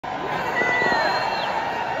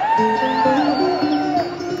Oh,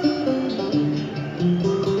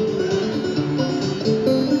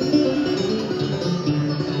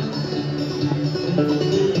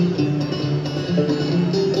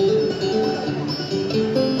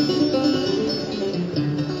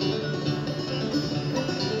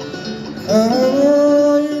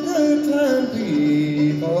 you good time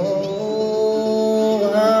people,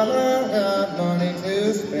 while I've got money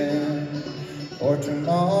to spend, for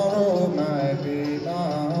tomorrow might be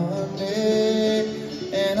Monday,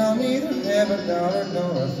 and I'll neither have a dollar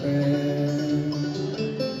nor a friend.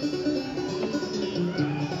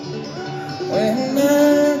 When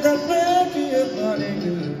I've got plenty of money,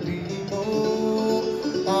 good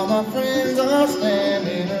people, all my friends are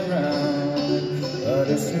standing around. But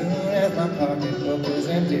as soon as my pocketbook is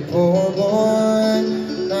empty, poor boy,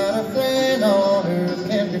 not a friend on earth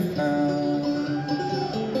can be found.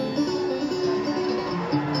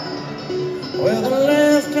 Well, the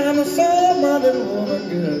last time I saw my little woman,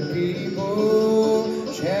 good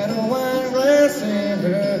people, she had a wine glass in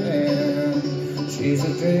her hand. She's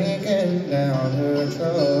a-drinking down her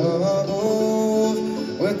troubles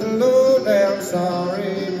with the low-down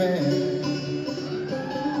sorry man.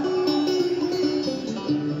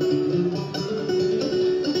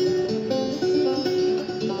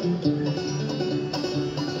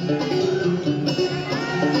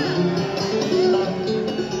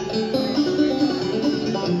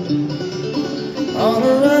 All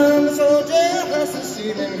around this old jailhouse this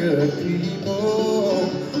evening, good people,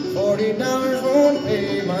 $40 won't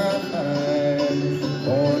pay my fine.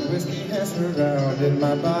 Corn whiskey has surrounded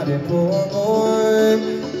my body, poor boy,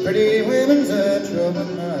 pretty women's a trouble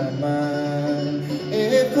in my mind.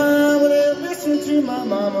 If I would have listened to my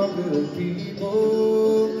mama, good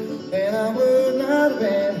people, then I would not have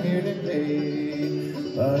been here today.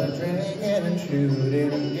 But I'm drinking and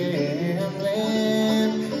shooting and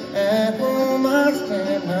gambling, at home I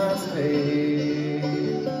stand, I stay.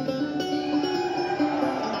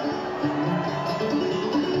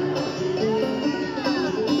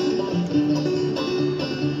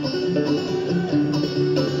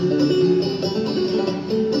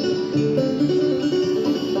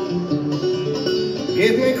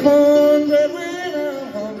 Give me cornbread when I'm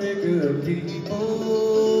hungry, good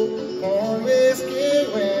people, corn whiskey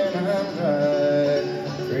when I'm dry,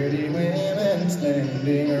 pretty women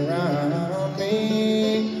standing around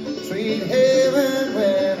me, sweet heaven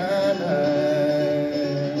when I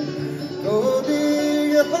die. Go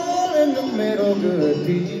dig a hole in the middle, good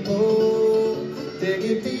people, dig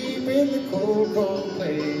it deep in the cold, cold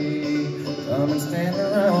clay. Come and stand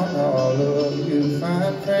around, all of you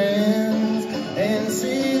fine friends, and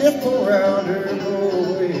see the poor rounder go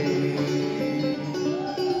away.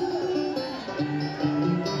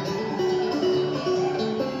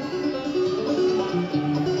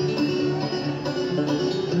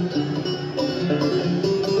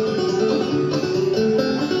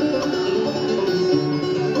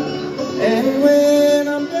 And when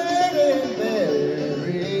I'm dead and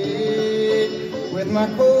buried, with my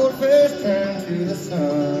cold face turned to the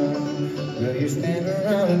sun, will you stand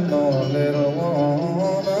around and mourn, little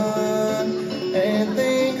woman, and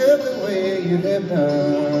think of the way you have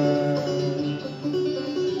done?